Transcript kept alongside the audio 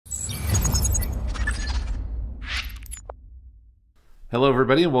Hello,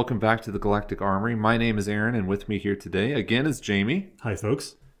 everybody, and welcome back to the Galactic Armory. My name is Aaron, and with me here today, again, is Jamie. Hi,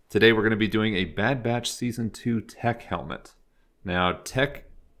 folks. Today, we're going to be doing a Bad Batch Season 2 Tech helmet. Now, Tech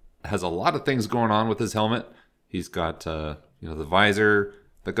has a lot of things going on with his helmet. He's got, the visor,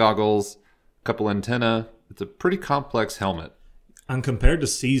 the goggles, a couple antenna. It's a pretty complex helmet. And compared to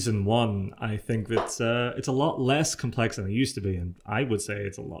Season 1, I think it's a lot less complex than it used to be, and I would say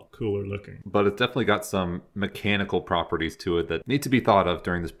it's a lot cooler looking. But it's definitely got some mechanical properties to it that need to be thought of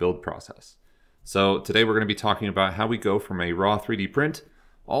during this build process. So today we're going to be talking about how we go from a raw 3D print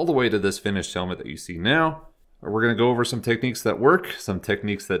all the way to this finished helmet that you see now. We're going to go over some techniques that work, some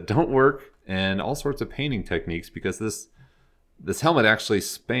techniques that don't work, and all sorts of painting techniques, because this helmet actually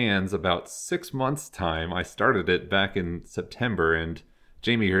spans about 6 months' time. I started it back in September, and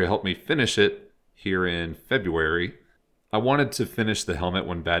Jamie here helped me finish it here in February. I wanted to finish the helmet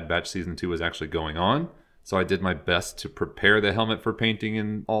when Bad Batch Season 2 was actually going on, so I did my best to prepare the helmet for painting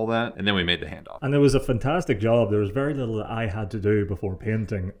and all that, and then we made the handoff. And it was a fantastic job. There was very little that I had to do before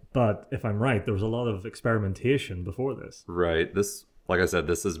painting, but if I'm right, there was a lot of experimentation before this. Right. Like I said,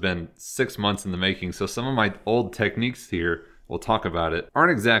 this has been 6 months in the making, so some of my old techniques here, we'll talk about it,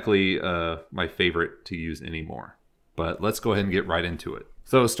 aren't exactly my favorite to use anymore. But let's go ahead and get right into it.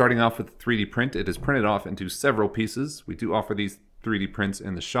 So starting off with the 3D print, it is printed off into several pieces. We do offer these 3D prints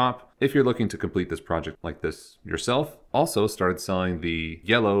in the shop if you're looking to complete this project like this yourself. Also started selling the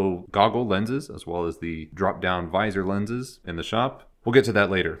yellow goggle lenses as well as the drop-down visor lenses in the shop. We'll get to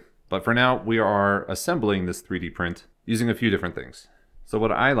that later. But for now, we are assembling this 3D print using a few different things. So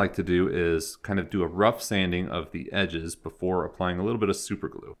what I like to do is kind of do a rough sanding of the edges before applying a little bit of super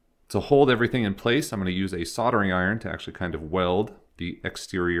glue. To hold everything in place, I'm going to use a soldering iron to actually kind of weld the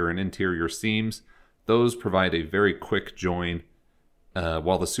exterior and interior seams. Those provide a very quick join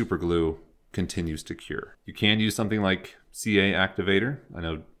while the super glue continues to cure. You can use something like CA activator. I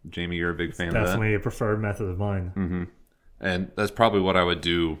know, Jamie, you're a big fan of that. Definitely a preferred method of mine. And that's probably what I would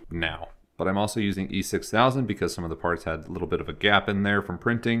do now. But I'm also using E6000 because some of the parts had a little bit of a gap in there from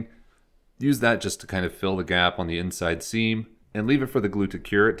printing. Use that just to kind of fill the gap on the inside seam and leave it for the glue to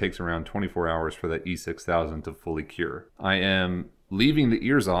cure. It takes around 24 hours for that E6000 to fully cure. I am leaving the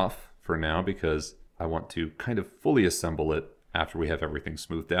ears off for now because I want to kind of fully assemble it after we have everything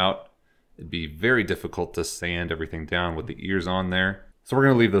smoothed out. It'd be very difficult to sand everything down with the ears on there. So we're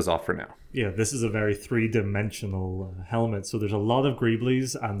going to leave those off for now. Yeah, this is a very three-dimensional helmet, so there's a lot of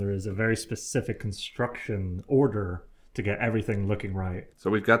greeblies and there is a very specific construction order to get everything looking right. So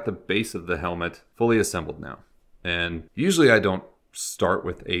we've got the base of the helmet fully assembled now. And usually I don't start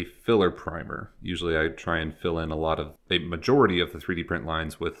with a filler primer. Usually I try and fill in a majority of the 3D print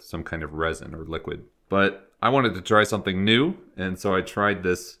lines with some kind of resin or liquid. But I wanted to try something new, and so I tried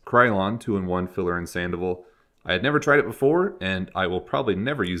this Krylon 2-in-1 filler and sandable. I had never tried it before, and I will probably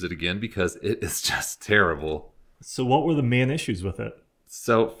never use it again because it is just terrible. So what were the main issues with it?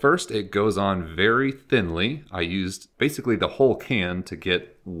 So first, it goes on very thinly. I used basically the whole can to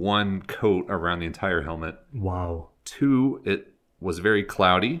get one coat around the entire helmet. Wow. 2, it was very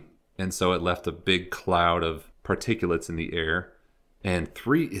cloudy, and so it left a big cloud of particulates in the air. And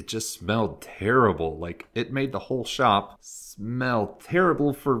 3, it just smelled terrible. Like, it made the whole shop smell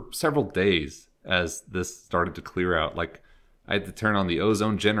terrible for several days as this started to clear out. Like, I had to turn on the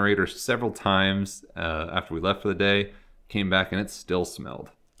ozone generator several times after we left for the day. Came back and it still smelled.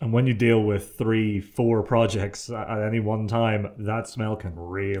 And when you deal with 3-4 projects at any one time, that smell can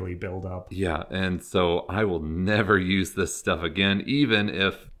really build up. Yeah, and so I will never use this stuff again, even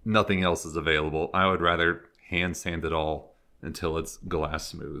if nothing else is available. I would rather hand sand it all until it's glass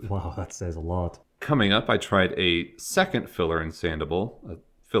smooth. Wow, that says a lot. Coming up, I tried a second filler and sandable, a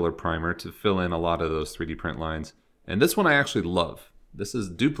filler primer, to fill in a lot of those 3D print lines. And this one I actually love. This is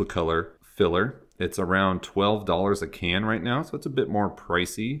Duplicolor filler. It's around $12 a can right now, so it's a bit more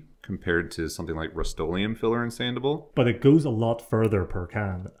pricey compared to something like Rust-Oleum filler and sandable. But it goes a lot further per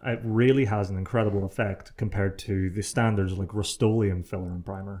can. It really has an incredible effect compared to the standards like Rust-Oleum filler and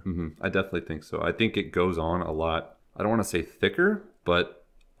primer. I definitely think so. I think it goes on a lot, I don't want to say thicker, but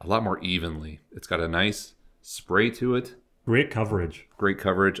a lot more evenly. It's got a nice spray to it. Great coverage. Great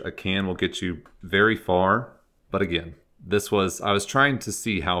coverage. A can will get you very far. But again, I was trying to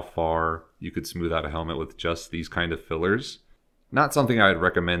see how far you could smooth out a helmet with just these kind of fillers. Not something I would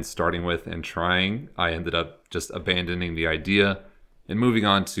recommend starting with and trying. I ended up just abandoning the idea and moving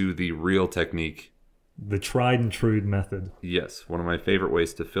on to the real technique. The tried and true method. Yes, one of my favorite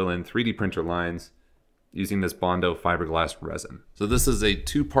ways to fill in 3D printer lines using this Bondo fiberglass resin. So this is a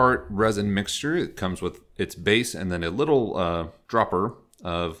 2-part resin mixture. It comes with its base and then a little dropper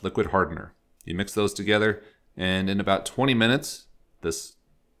of liquid hardener. You mix those together, and in about 20 minutes, this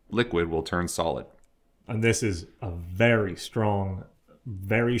liquid will turn solid. And this is a very strong,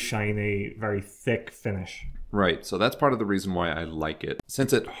 very shiny, very thick finish. Right, so that's part of the reason why I like it.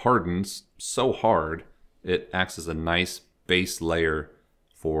 Since it hardens so hard, it acts as a nice base layer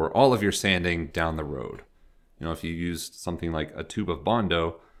for all of your sanding down the road. You know, if you used something like a tube of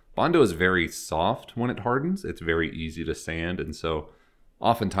Bondo, Bondo is very soft when it hardens. It's very easy to sand, and so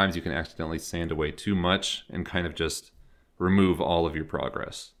oftentimes you can accidentally sand away too much and kind of just remove all of your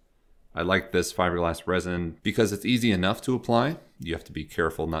progress. I like this fiberglass resin because it's easy enough to apply. You have to be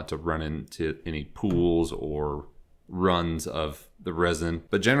careful not to run into any pools or runs of the resin,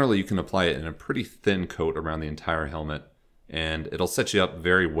 but generally you can apply it in a pretty thin coat around the entire helmet, and it'll set you up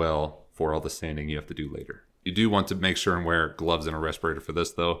very well for all the sanding you have to do later. You do want to make sure and wear gloves and a respirator for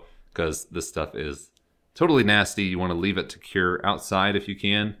this though, because this stuff is totally nasty. You want to leave it to cure outside if you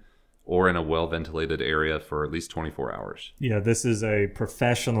can, or in a well-ventilated area for at least 24 hours. Yeah, this is a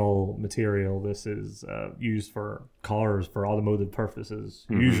professional material. This is used for cars, for automotive purposes,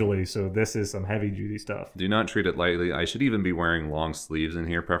 usually. So this is some heavy-duty stuff. Do not treat it lightly. I should even be wearing long sleeves in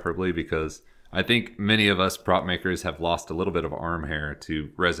here, preferably, because I think many of us prop makers have lost a little bit of arm hair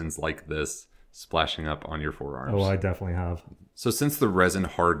to resins like this splashing up on your forearms. Oh, I definitely have. So since the resin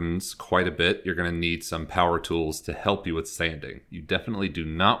hardens quite a bit, you're going to need some power tools to help you with sanding. You definitely do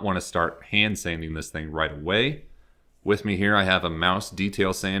not want to start hand sanding this thing right away. With me here, I have a Mouse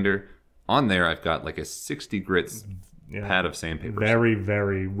detail sander. On there, I've got like a 60 grit pad of sandpaper. Very,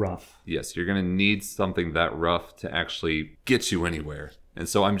 very rough. Yes, you're going to need something that rough to actually get you anywhere. And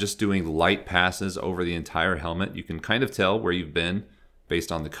so I'm just doing light passes over the entire helmet. You can kind of tell where you've been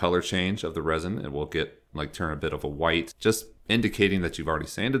based on the color change of the resin. It will turn a bit of a white, just indicating that you've already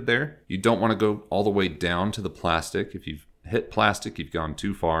sanded there. You don't want to go all the way down to the plastic. If you've hit plastic, you've gone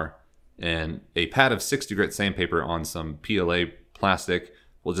too far. And a pad of 60 grit sandpaper on some PLA plastic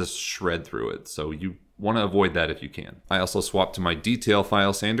will just shred through it. So you want to avoid that if you can. I also swapped to my detail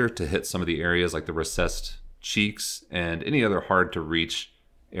file sander to hit some of the areas like the recessed cheeks and any other hard to reach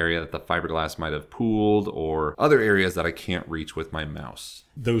area that the fiberglass might have pooled, or other areas that I can't reach with my mouse.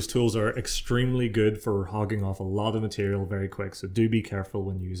 Those tools are extremely good for hogging off a lot of material very quick, so do be careful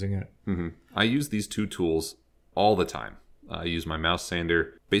when using it. I use these two tools all the time. I use my mouse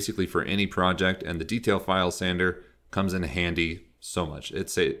sander basically for any project, and the detail file sander comes in handy so much.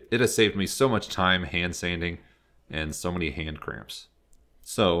 It has saved me so much time hand sanding and so many hand cramps.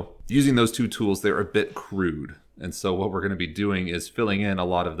 So using those two tools, they're a bit crude. And so what we're going to be doing is filling in a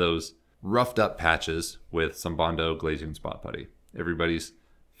lot of those roughed up patches with some Bondo Glazing Spot Putty. Everybody's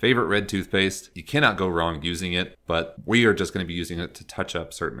favorite red toothpaste. You cannot go wrong using it, but we are just going to be using it to touch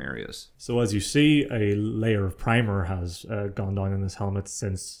up certain areas. So as you see, a layer of primer has gone down in this helmet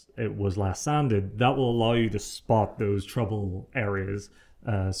since it was last sanded. That will allow you to spot those trouble areas.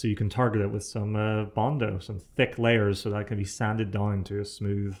 So you can target it with some Bondo, some thick layers, so that can be sanded down to a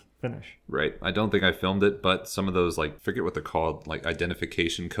smooth finish. Right. I don't think I filmed it, but some of those, like, forget what they're called, like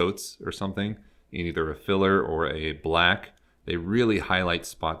identification coats or something, in either a filler or a black, they really highlight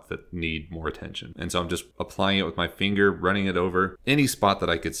spots that need more attention. And so I'm just applying it with my finger, running it over any spot that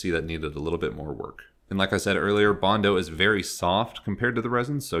I could see that needed a little bit more work. And like I said earlier, Bondo is very soft compared to the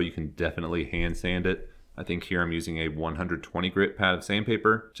resin, so you can definitely hand sand it. I think here I'm using a 120 grit pad of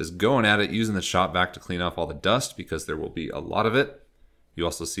sandpaper, just going at it, using the shop vac to clean off all the dust because there will be a lot of it. You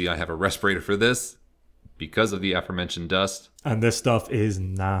also see I have a respirator for this because of the aforementioned dust. And this stuff is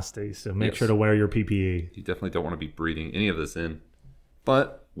nasty, so make sure to wear your PPE. You definitely don't want to be breathing any of this in.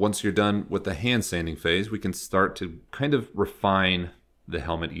 But once you're done with the hand sanding phase, we can start to kind of refine the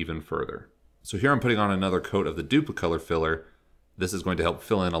helmet even further. So here I'm putting on another coat of the Duplicolor filler. This is going to help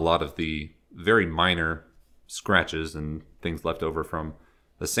fill in a lot of the very minor scratches and things left over from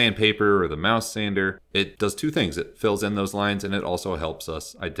the sandpaper or the mouse sander. It does two things. It fills in those lines, and it also helps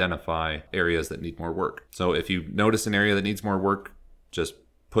us identify areas that need more work. So if you notice an area that needs more work, just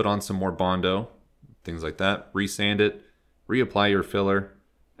put on some more Bondo, things like that, resand it, reapply your filler,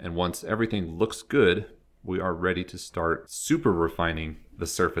 and once everything looks good, we are ready to start super refining the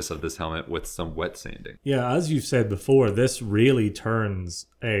surface of this helmet with some wet sanding. Yeah, as you've said before, this really turns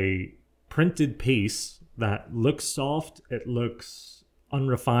a printed piece that looks soft, it looks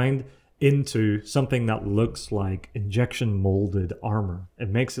unrefined, into something that looks like injection molded armor. It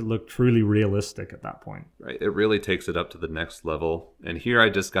makes it look truly realistic at that point. Right, it really takes it up to the next level. And here I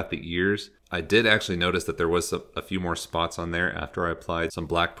just got the ears. I did actually notice that there was a few more spots on there after I applied some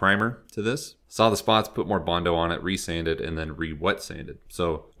black primer to this. Saw the spots, put more Bondo on it, resanded, and then re-wet sanded.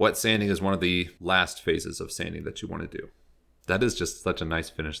 So wet sanding is one of the last phases of sanding that you want to do. That is just such a nice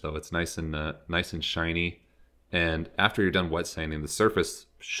finish though. It's nice and shiny. And after you're done wet sanding, the surface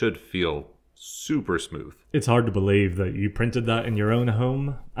should feel super smooth. It's hard to believe that you printed that in your own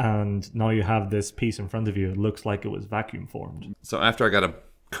home and now you have this piece in front of you. It looks like it was vacuum formed. So after I got a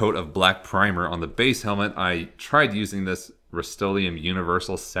coat of black primer on the base helmet, I tried using this Rust-Oleum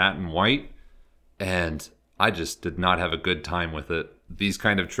Universal Satin White, and I just did not have a good time with it. These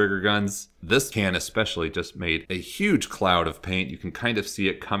kind of trigger guns, this can especially, just made a huge cloud of paint. You can kind of see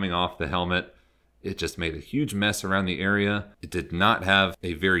it coming off the helmet. It just made a huge mess around the area. It did not have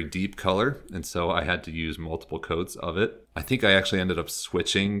a very deep color, and so I had to use multiple coats of it. I think I actually ended up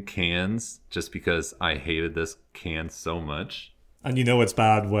switching cans just because I hated this can so much. And you know it's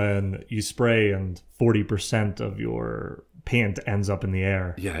bad when you spray and 40% of your paint ends up in the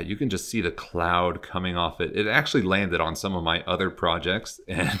air. Yeah, you can just see the cloud coming off it. It actually landed on some of my other projects,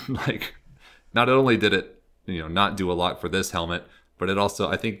 and like, not only did it, not do a lot for this helmet, but it also,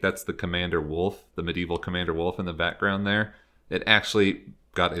 I think that's the Commander Wolf, the medieval Commander Wolf in the background there. It actually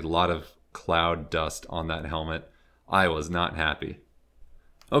got a lot of cloud dust on that helmet. I was not happy.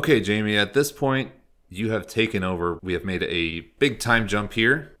 Okay, Jamie, at this point, you have taken over. We have made a big time jump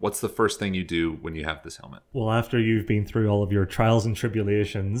here. What's the first thing you do when you have this helmet? Well, after you've been through all of your trials and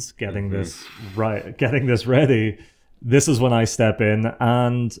tribulations, getting this right, getting this ready, this is when I step in.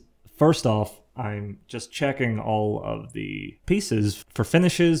 And first off, I'm just checking all of the pieces for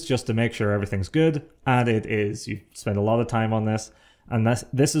finishes just to make sure everything's good. And it is. You've spent a lot of time on this. And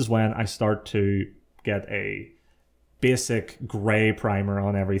this is when I start to get a basic gray primer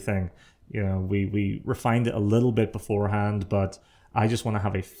on everything. We refined it a little bit beforehand, but I just want to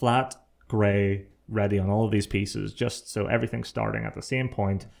have a flat gray ready on all of these pieces, just so everything's starting at the same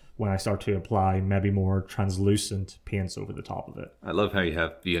point when I start to apply maybe more translucent paints over the top of it. I love how you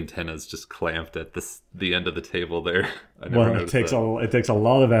have the antennas just clamped at the end of the table there. It takes a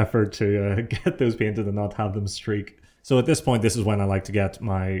lot of effort to get those painted and not have them streak. So at this point, this is when I like to get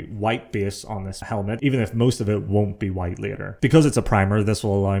my white base on this helmet, even if most of it won't be white later. Because it's a primer, this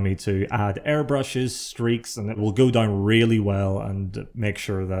will allow me to add airbrushes, streaks, and it will go down really well and make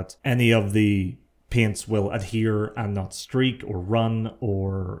sure that any of the paints will adhere and not streak or run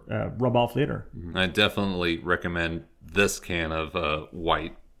or rub off later. I definitely recommend this can of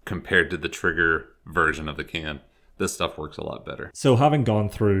white compared to the trigger version of the can. This stuff works a lot better. So having gone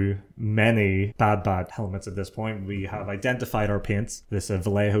through many bad helmets at this point, we have identified our paints. This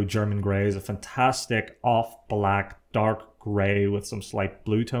Vallejo German Grey is a fantastic off black, dark grey with some slight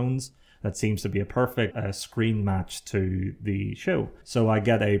blue tones. That seems to be a perfect screen match to the show. So I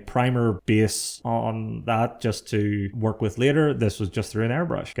get a primer base on that just to work with later. This was just through an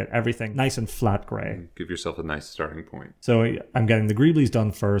airbrush. Get everything nice and flat grey. Give yourself a nice starting point. So I'm getting the greeblies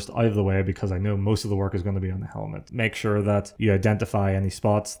done first out of the way because I know most of the work is going to be on the helmet. Make sure that you identify any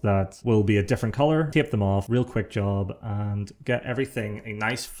spots that will be a different color, tape them off, real quick job, and get everything a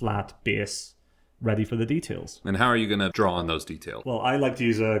nice flat base ready for the details. And how are you going to draw on those details? Well, I like to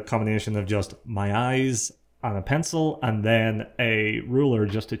use a combination of just my eyes and a pencil and then a ruler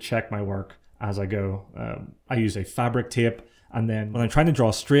just to check my work as I go. I use a fabric tape, and then when I'm trying to draw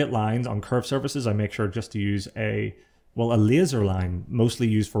straight lines on curved surfaces, I make sure just to use a laser line, mostly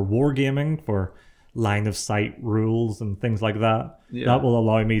used for wargaming, for line of sight rules and things like that. Yeah. That will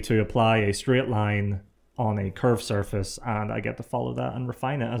allow me to apply a straight line on a curved surface, and I get to follow that and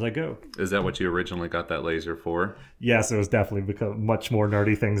refine it as I go. Is that what you originally got that laser for? Yes, it was definitely become much more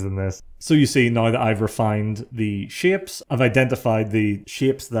nerdy things than this. So you see, now that I've refined the shapes, I've identified the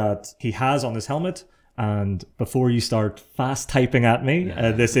shapes that he has on his helmet. And before you start fast typing at me,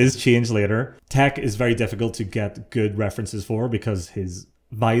 this is changed later. Tech is very difficult to get good references for because his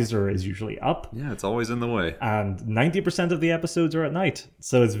visor is usually up. Yeah, it's always in the way. And 90% of the episodes are at night.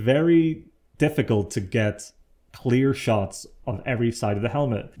 So it's very difficult to get clear shots of every side of the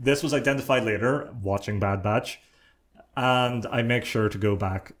helmet. This was identified later, watching Bad Batch, and I make sure to go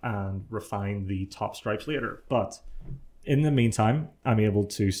back and refine the top stripes later. But in the meantime, I'm able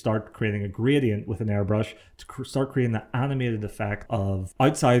to start creating a gradient with an airbrush to start creating the animated effect of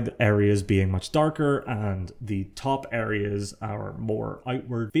outside areas being much darker and the top areas, our more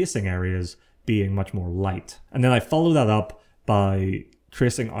outward facing areas, being much more light. And then I follow that up by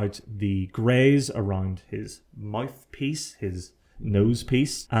tracing out the greys around his mouthpiece, his nose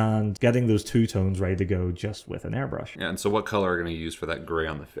piece, and getting those two tones ready to go just with an airbrush. Yeah, and so what color are you going to use for that gray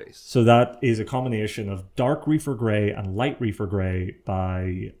on the face? So that is a combination of dark Reefer Gray and light Reefer Gray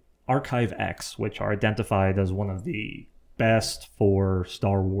by Archive X, which are identified as one of the best for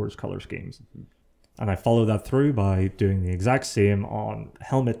Star Wars color schemes. And I follow that through by doing the exact same on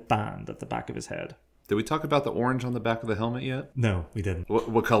helmet band at the back of his head. Did we talk about the orange on the back of the helmet yet? No, we didn't.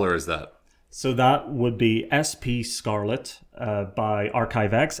 What color is that? So that would be SP Scarlet by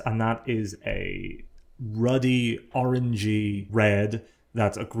ArchiveX, and that is a ruddy, orangey red.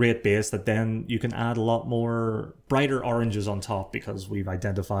 That's a great base that then you can add a lot more brighter oranges on top because we've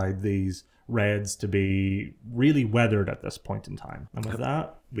identified these reds to be really weathered at this point in time. And with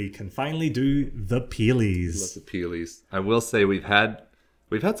that, we can finally do the peelies. Love the peelies. I will say we've had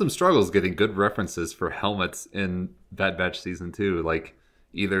some struggles getting good references for helmets in Bad Batch Season 2. Like,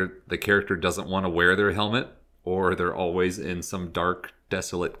 either the character doesn't want to wear their helmet, or they're always in some dark,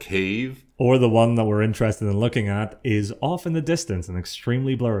 desolate cave. Or the one that we're interested in looking at is off in the distance and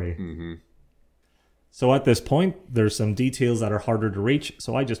extremely blurry. Mm-hmm. So at this point, there's some details that are harder to reach,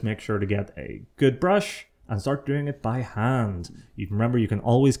 so I just make sure to get a good brush and start doing it by hand. You can remember, you can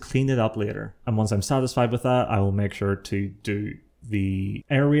always clean it up later. And once I'm satisfied with that, I will make sure to do the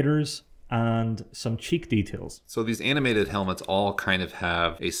aerators and some cheek details. So these animated helmets all kind of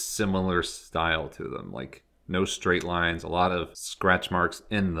have a similar style to them, like no straight lines, a lot of scratch marks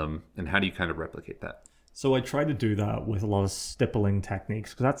in them. And how do you kind of replicate that? So I try to do that with a lot of stippling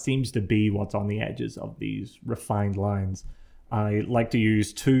techniques, because that seems to be what's on the edges of these refined lines. I like to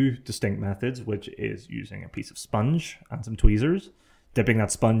use two distinct methods, which is using a piece of sponge and some tweezers, dipping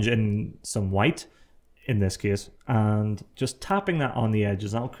that sponge in some white, in this case, and just tapping that on the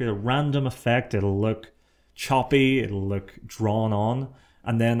edges. That'll create a random effect. It'll look choppy, it'll look drawn on.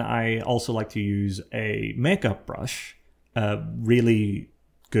 And then I also like to use a makeup brush, really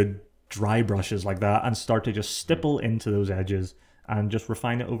good dry brushes like that, and start to just stipple into those edges and just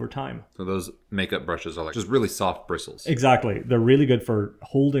refine it over time. So those makeup brushes are like just really soft bristles. Exactly. They're really good for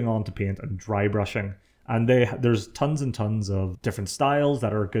holding on to paint and dry brushing. And there's tons and tons of different styles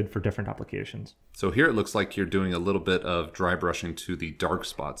that are good for different applications. So here it looks like you're doing a little bit of dry brushing to the dark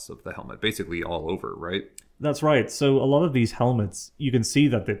spots of the helmet, basically all over, right? That's right. So a lot of these helmets, you can see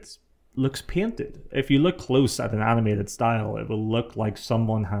that it looks painted. If you look close at an animated style, it will look like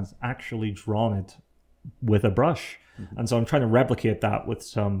someone has actually drawn it with a brush. Mm-hmm. And so I'm trying to replicate that with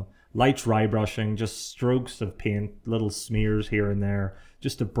some light dry brushing, just strokes of paint, little smears here and there,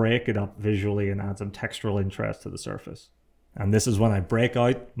 just to break it up visually and add some textural interest to the surface. And this is when I break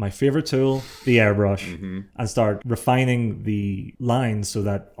out my favorite tool, the airbrush, and start refining the lines so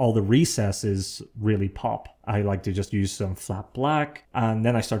that all the recesses really pop. I like to just use some flat black, and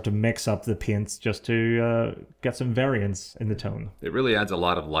then I start to mix up the paints just to get some variance in the tone. It really adds a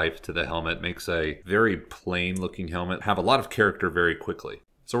lot of life to the helmet, makes a very plain looking helmet have a lot of character very quickly.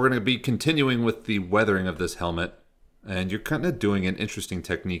 So we're going to be continuing with the weathering of this helmet. And you're kind of doing an interesting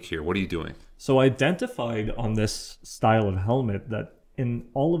technique here. What are you doing? So I identified on this style of helmet that in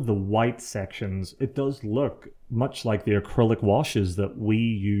all of the white sections, it does look much like the acrylic washes that we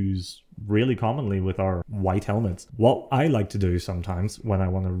use really commonly with our white helmets. What I like to do sometimes when I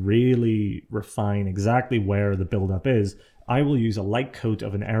want to really refine exactly where the buildup is, I will use a light coat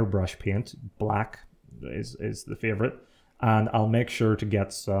of an airbrush paint. Black is the favorite. And I'll make sure to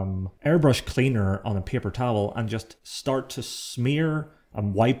get some airbrush cleaner on a paper towel and just start to smear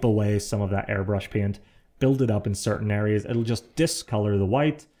and wipe away some of that airbrush paint, build it up in certain areas. It'll just discolor the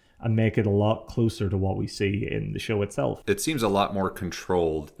white and make it a lot closer to what we see in the show itself. It seems a lot more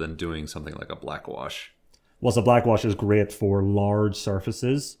controlled than doing something like a black wash. Well, so black wash is great for large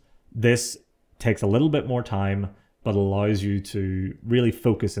surfaces. This takes a little bit more time, but allows you to really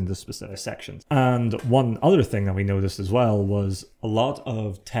focus into specific sections. And one other thing that we noticed as well was a lot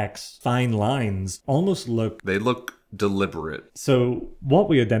of text, fine lines, almost look... They look deliberate. So what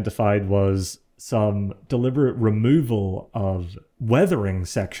we identified was some deliberate removal of weathering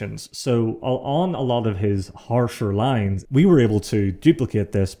sections. So on a lot of his harsher lines, we were able to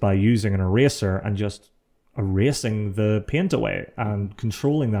duplicate this by using an eraser and just erasing the paint away and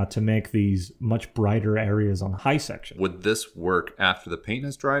controlling that to make these much brighter areas on high section. Would this work after the paint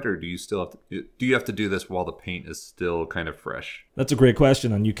has dried, or do you have to do this while the paint is still kind of fresh? That's a great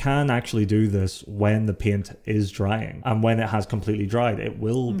question, and you can actually do this when the paint is drying, and when it has completely dried it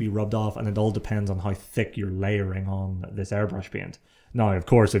will be rubbed off, and it all depends on how thick you're layering on this airbrush paint. Now, of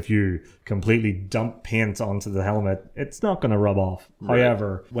course, if you completely dump paint onto the helmet, it's not going to rub off. Right.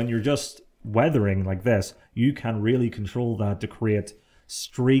 However, when you're just weathering like this, you can really control that to create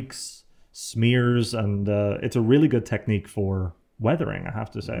streaks, smears, and it's a really good technique for weathering, I have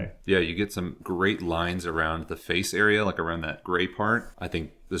to say. Yeah, you get some great lines around the face area, like around that gray part. I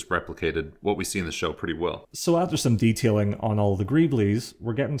think this replicated what we see in the show pretty well. So after some detailing on all the greeblies,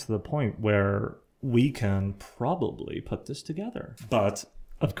 we're getting to the point where we can probably put this together. But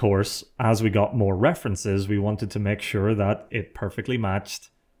of course, as we got more references, we wanted to make sure that it perfectly matched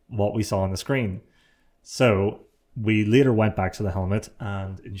what we saw on the screen. So We later went back to the helmet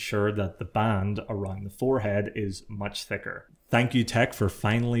and ensured that the band around the forehead is much thicker. Thank you, tech, for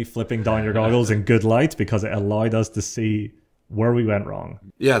finally flipping down your goggles in good light, because it allowed us to see where we went wrong.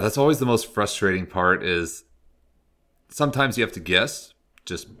 Yeah, that's always the most frustrating part, is sometimes you have to guess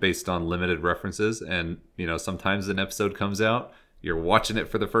just based on limited references. And, you know, sometimes an episode comes out, you're watching it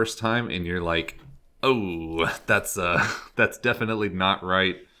for the first time and you're like, oh, that's definitely not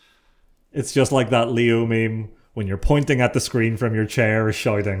right. It's just like that Leo meme when you're pointing at the screen from your chair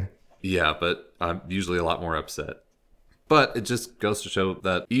shouting. Yeah, but I'm usually a lot more upset. But it just goes to show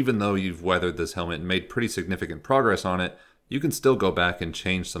that even though you've weathered this helmet and made pretty significant progress on it, you can still go back and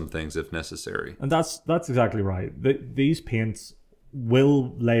change some things if necessary. And that's exactly right. These paints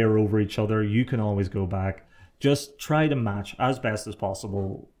will layer over each other. You can always go back. Just try to match as best as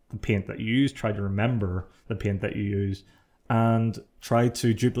possible the paint that you use. Try to remember the paint that you use and try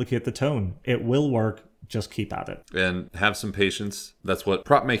to duplicate the tone. It will work. Just keep at it. And have some patience. That's what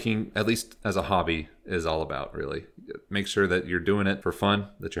prop making, at least as a hobby, is all about, really. Make sure that you're doing it for fun,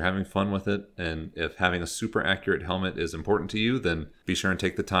 that you're having fun with it. And if having a super accurate helmet is important to you, then be sure and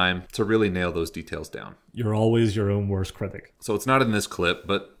take the time to really nail those details down. You're always your own worst critic. So it's not in this clip,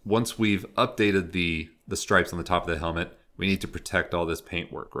 but once we've updated the stripes on the top of the helmet, we need to protect all this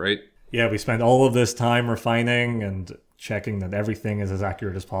paintwork, right? Yeah, we spent all of this time refining and checking that everything is as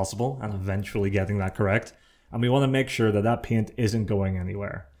accurate as possible and eventually getting that correct. And we want to make sure that that paint isn't going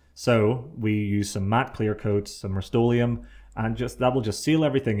anywhere. So we use some matte clear coats, some Rust-Oleum, and that will just seal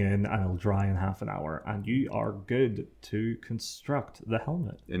everything in and it'll dry in half an hour. And you are good to construct the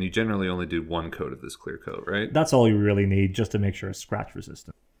helmet. And you generally only do one coat of this clear coat, right? That's all you really need, just to make sure it's scratch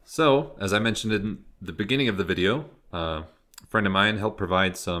resistant. So, as I mentioned in the beginning of the video, a friend of mine helped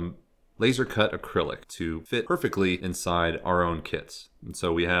provide some laser cut acrylic to fit perfectly inside our own kits. And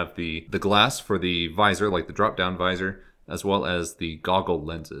so we have the glass for the visor, like the drop down visor, as well as the goggle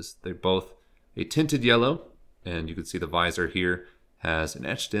lenses. They're both a tinted yellow, and you can see the visor here has an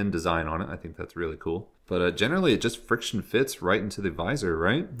etched in design on it. I think that's really cool. But generally it just friction fits right into the visor,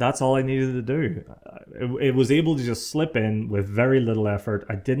 right? That's all I needed to do. It was able to just slip in with very little effort.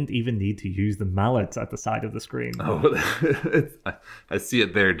 I didn't even need to use the mallet at the side of the screen. Oh, I see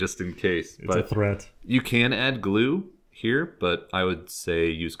it there just in case. It's a threat. You can add glue here, but I would say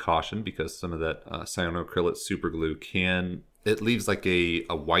use caution, because some of that cyanoacrylate super glue it leaves like a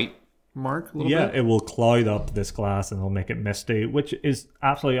white mark a little bit. Yeah, it will cloud up this glass and it'll make it misty, which is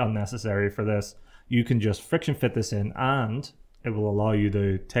absolutely unnecessary for this. You can just friction fit this in and it will allow you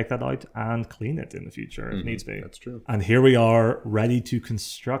to take that out and clean it in the future if needs be. That's true. And here we are, ready to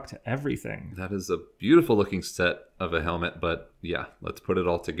construct everything. That is a beautiful looking set of a helmet, but yeah, let's put it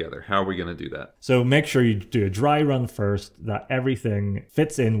all together. How are we going to do that? So make sure you do a dry run first, that everything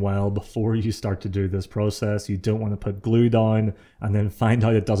fits in well before you start to do this process. You don't want to put glue down and then find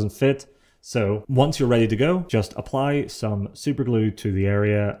out it doesn't fit. So once you're ready to go, just apply some super glue to the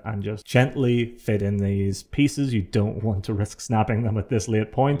area and just gently fit in these pieces. You don't want to risk snapping them at this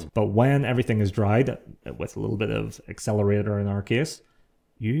late point. But when everything is dried, with a little bit of accelerator in our case,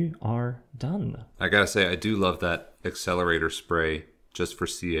 you are done. I gotta say, I do love that accelerator spray just for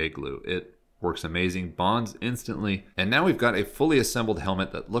CA glue. It works amazing, bonds instantly, and now we've got a fully assembled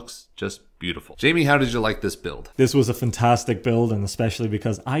helmet that looks just beautiful. Jamie, how did you like this build? This was a fantastic build, and especially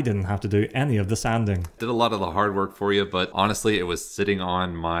because I didn't have to do any of the sanding. Did a lot of the hard work for you, but honestly, it was sitting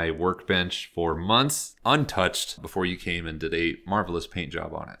on my workbench for months, untouched, before you came and did a marvelous paint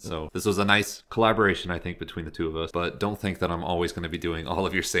job on it. So this was a nice collaboration, I think, between the two of us, but don't think that I'm always going to be doing all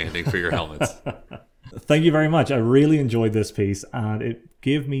of your sanding for your helmets. Thank you very much. I really enjoyed this piece, and it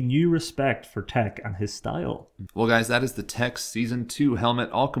gave me new respect for Tech and his style. Well, guys, that is the Tech Season 2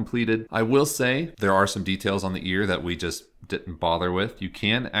 helmet all completed. I will say there are some details on the ear that we just didn't bother with. You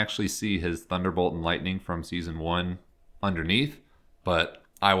can actually see his Thunderbolt and Lightning from Season 1 underneath, but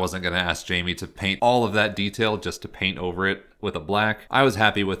I wasn't going to ask Jamie to paint all of that detail just to paint over it with a black. I was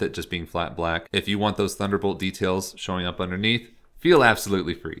happy with it just being flat black. If you want those Thunderbolt details showing up underneath, feel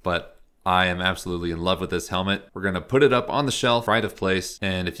absolutely free. But I am absolutely in love with this helmet. We're going to put it up on the shelf, right of place.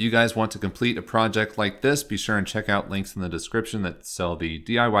 And if you guys want to complete a project like this, be sure and check out links in the description that sell the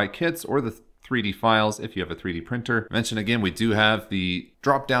DIY kits or the 3D files if you have a 3D printer. Mention again, we do have the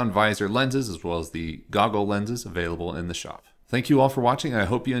drop-down visor lenses as well as the goggle lenses available in the shop. Thank you all for watching. I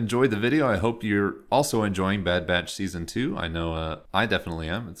hope you enjoyed the video. I hope you're also enjoying Bad Batch Season 2. I know I definitely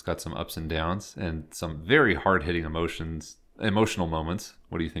am. It's got some ups and downs and some very hard-hitting emotional moments.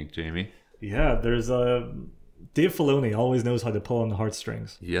 What do you think, Jamie? Yeah, there's Dave Filoni always knows how to pull on the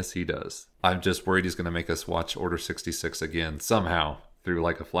heartstrings. Yes, he does. I'm just worried he's going to make us watch Order 66 again somehow through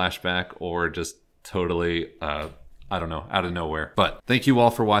like a flashback or just totally I don't know, out of nowhere. But thank you all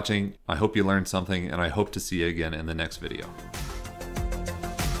for watching. I hope you learned something, and I hope to see you again in the next video.